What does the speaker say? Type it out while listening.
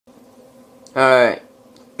Alright,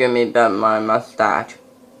 give me back my mustache.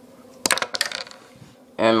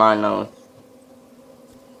 And my nose.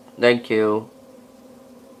 Thank you.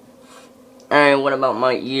 And what about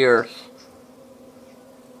my ears?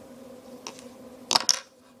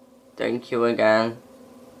 Thank you again.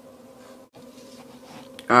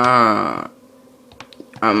 A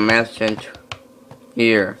message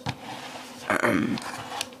here. I'm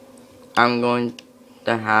going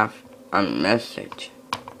to have a message.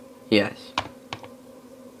 Yes.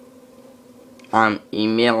 I'm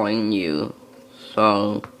emailing you,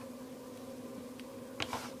 so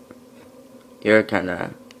you're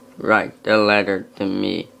gonna write the letter to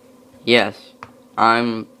me. Yes,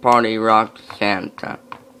 I'm Party Rock Santa.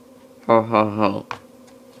 Ho ho ho.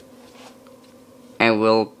 And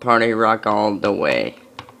we'll party rock all the way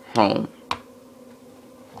home.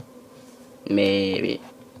 Maybe.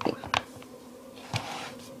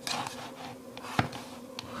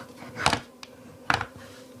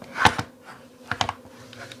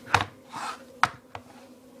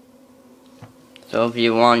 So if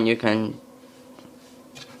you want, you can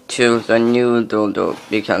choose a new dildo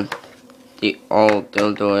because the old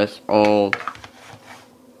dildo is old.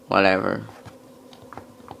 Whatever.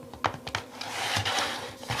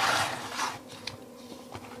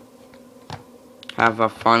 Have a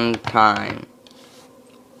fun time.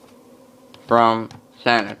 From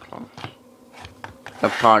Santa Claus. The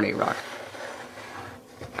Party Rock.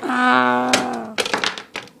 Ah.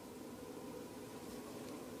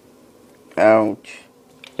 Ouch.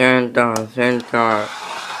 Santa,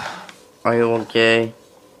 are you okay?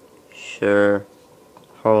 Sure.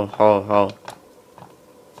 Ho, ho, ho.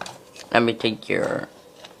 Let me take your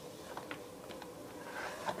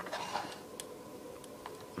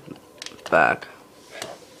bag.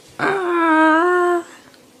 Ah.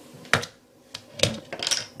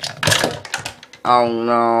 Oh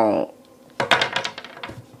no.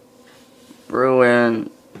 Ruined.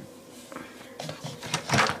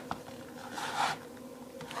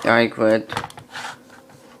 I quit.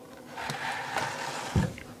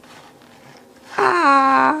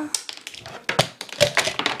 Ah.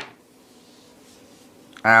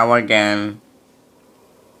 Ow again.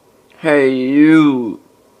 Hey you.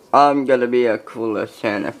 I'm gonna be a cooler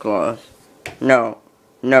Santa Claus. No.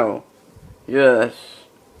 No. Yes.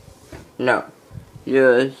 No.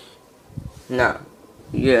 Yes. No.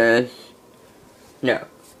 Yes. No.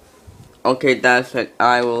 Okay, that's it.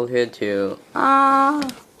 I will hit you. Ah.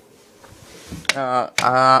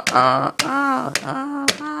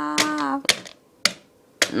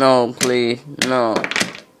 No, please. No.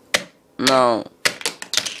 No.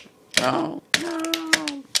 No. No.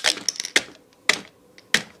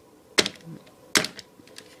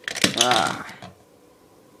 Ah.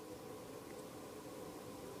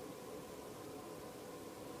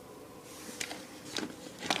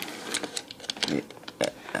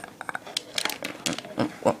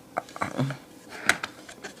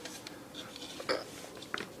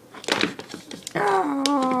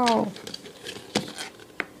 No.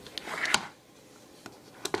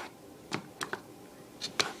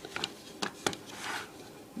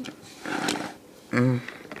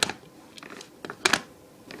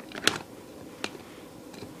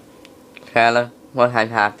 Tyler, what had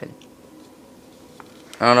happened?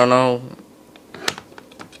 I don't know.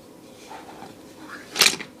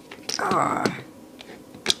 Ah.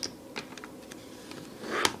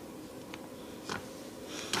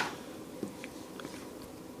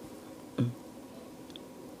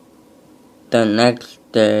 The next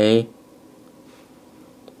day,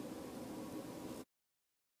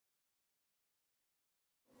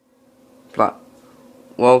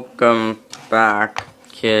 welcome back,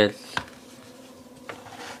 kids.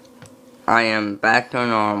 I am back to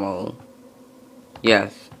normal.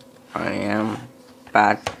 Yes, I am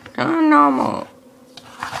back to normal.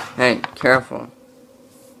 Hey, careful.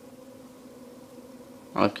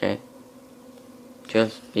 Okay,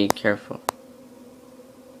 just be careful.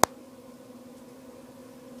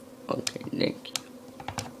 Okay, thank you.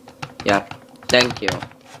 Yeah, thank you.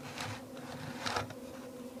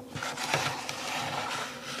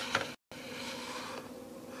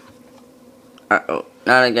 Uh-oh,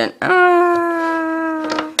 not again.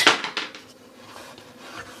 Ah!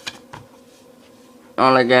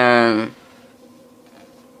 Not again.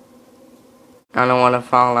 I don't want to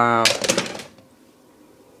fall out.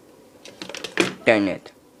 Dang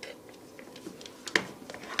it.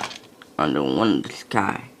 I don't want the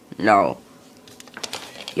sky. No.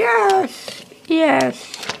 Yes!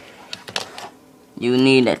 Yes! You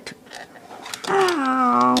need it.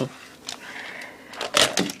 Ow!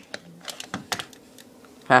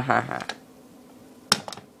 Ha ha ha.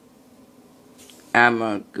 I'm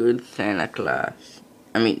a good Santa Claus.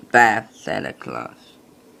 I mean, bad Santa Claus.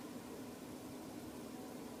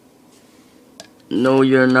 No,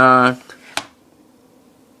 you're not.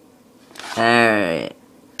 Hey.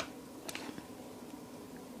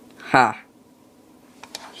 Ha.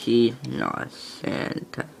 He's not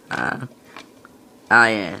Santa. I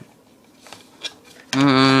am.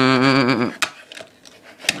 Mm.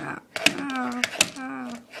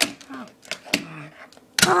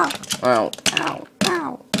 Ow, ow, ow,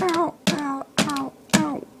 ow, ow, ow, ow,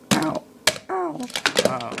 ow, ow,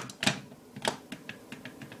 ow.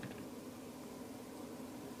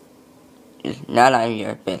 It's none of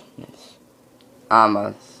your business. I'm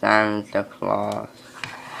a Santa Claus.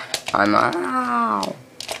 I'm a... Ow.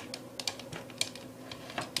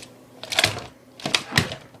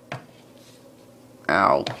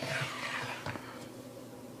 Ow.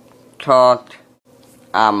 Thought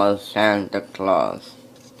I'm a Santa Claus.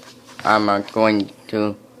 I'm going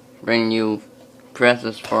to bring you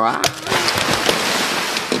presents for...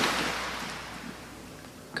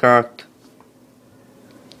 Cut.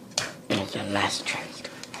 It's the last chance.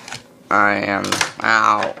 I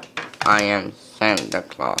am Santa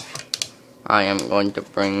Claus. I am going to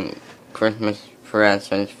bring Christmas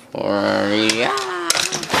presents for you.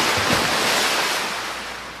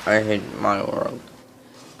 I hate my world.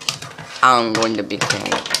 I'm going to be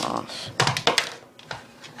Santa Claus.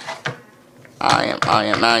 I am.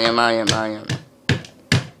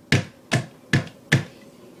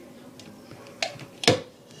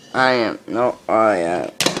 No, I am.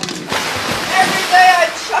 Every day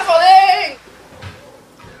I'm shuffling!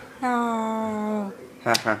 Oh.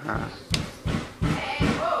 Ha ha ha. Hey,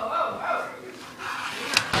 whoa.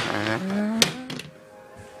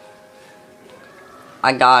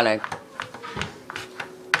 I got it.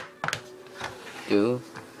 Do.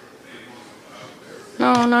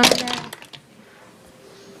 No, not that.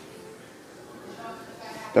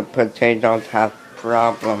 The potatoes have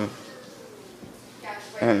problems.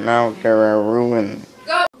 And now they're ruined.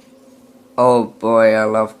 Go! Oh boy, I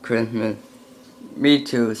love Christmas. Me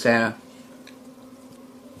too, Santa.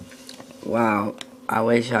 Wow, I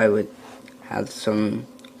wish I would have some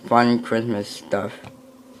fun Christmas stuff.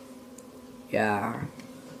 Yeah.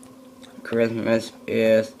 Christmas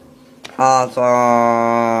is awesome.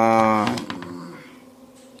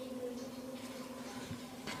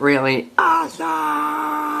 Really awesome.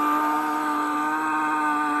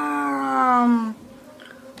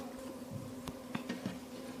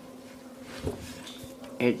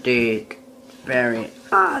 Indeed, very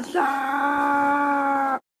awesome.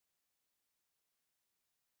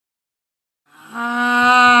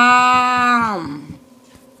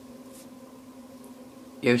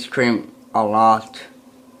 You scream a lot.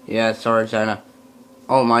 Yeah, sorry, Santa.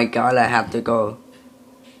 Oh my God, I have to go.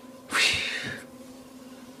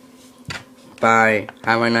 Bye.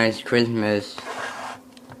 Have a nice Christmas.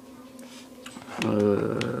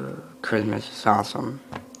 Christmas is awesome.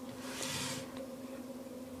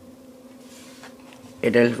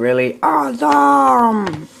 It is really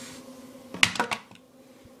awesome.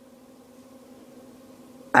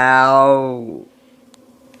 Ow.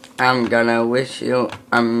 I'm gonna wish you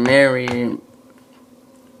a merry,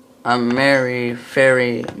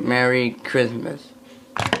 very merry Christmas.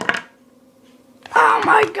 Oh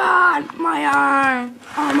my God, my arm.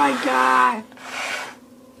 Oh my God.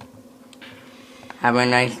 Have a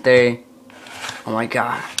nice day. Oh my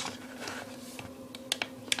God.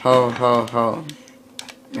 Ho, ho, ho.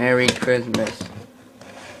 Merry Christmas.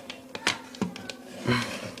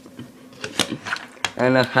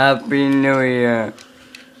 And a Happy New Year.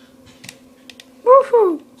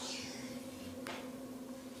 Woohoo!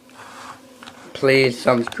 Please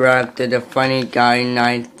subscribe to the Funny Guy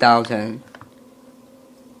 9000.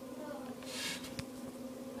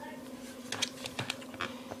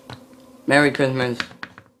 Merry Christmas.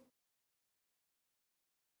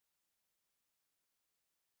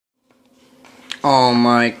 Oh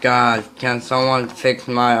my God, can someone fix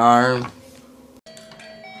my arm?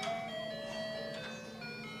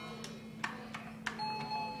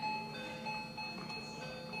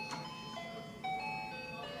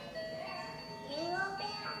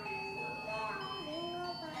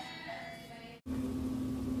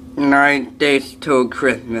 Nine days till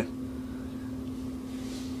Christmas.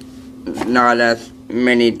 Not as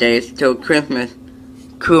many days till Christmas.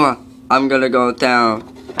 Cool, I'm gonna go down.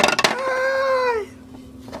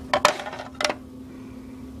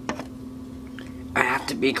 I have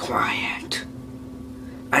to be quiet.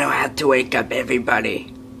 I don't have to wake up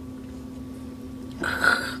everybody.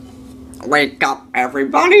 Wake up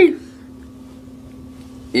everybody?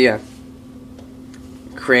 Yeah.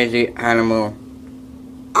 Crazy animal.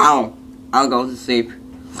 I'll go to sleep.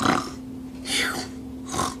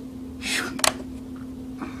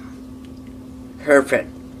 Perfect.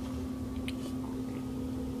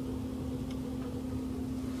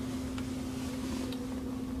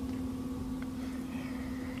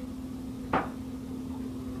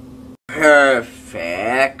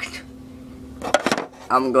 Perfect.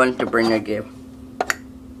 I'm going to bring a gift.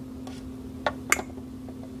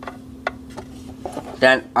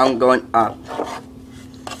 Then I'm going up.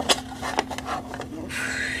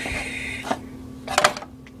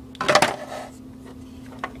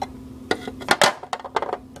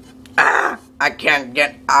 I can't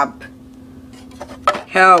get up.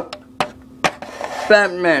 Help.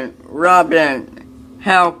 Batman, Robin,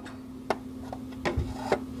 help.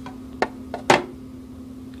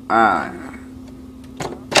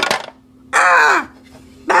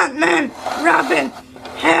 Batman, Robin,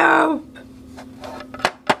 help.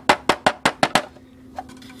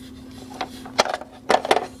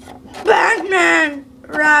 Batman,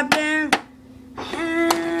 Robin,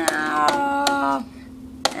 help.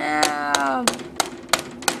 Help.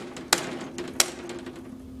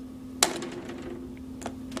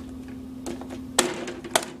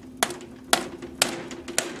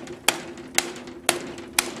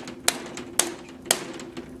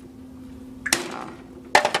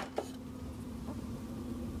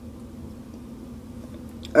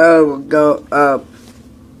 Oh, go up.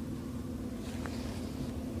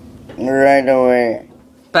 Right away.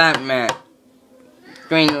 Batman.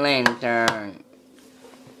 Green Lantern.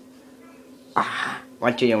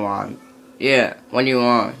 What do you want? Yeah, what do you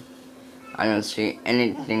want? I don't see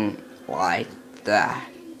anything like that.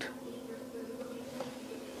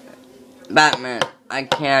 Batman, I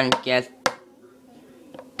can't get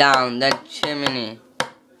down the chimney.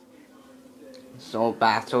 So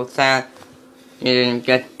bad, so sad. You didn't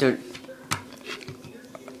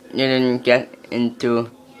get into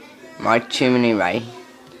my chimney, right?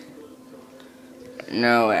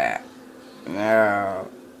 No.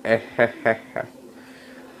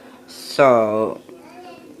 So,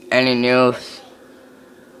 any news?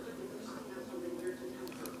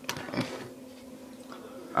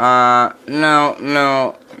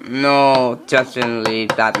 No, Justin Lee,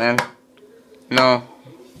 Batman. No.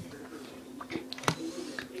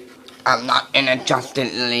 I'm not in a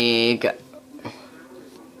Justice League.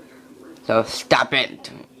 So stop it.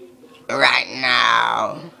 Right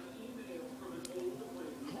now.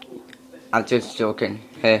 I'm just joking.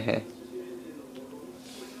 Heh.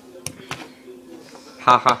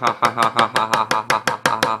 Ha ha ha ha ha ha ha ha ha ha ha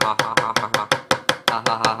ha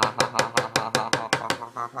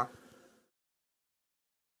ha.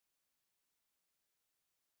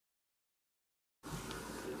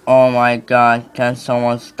 Oh my god, can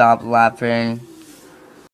someone stop laughing?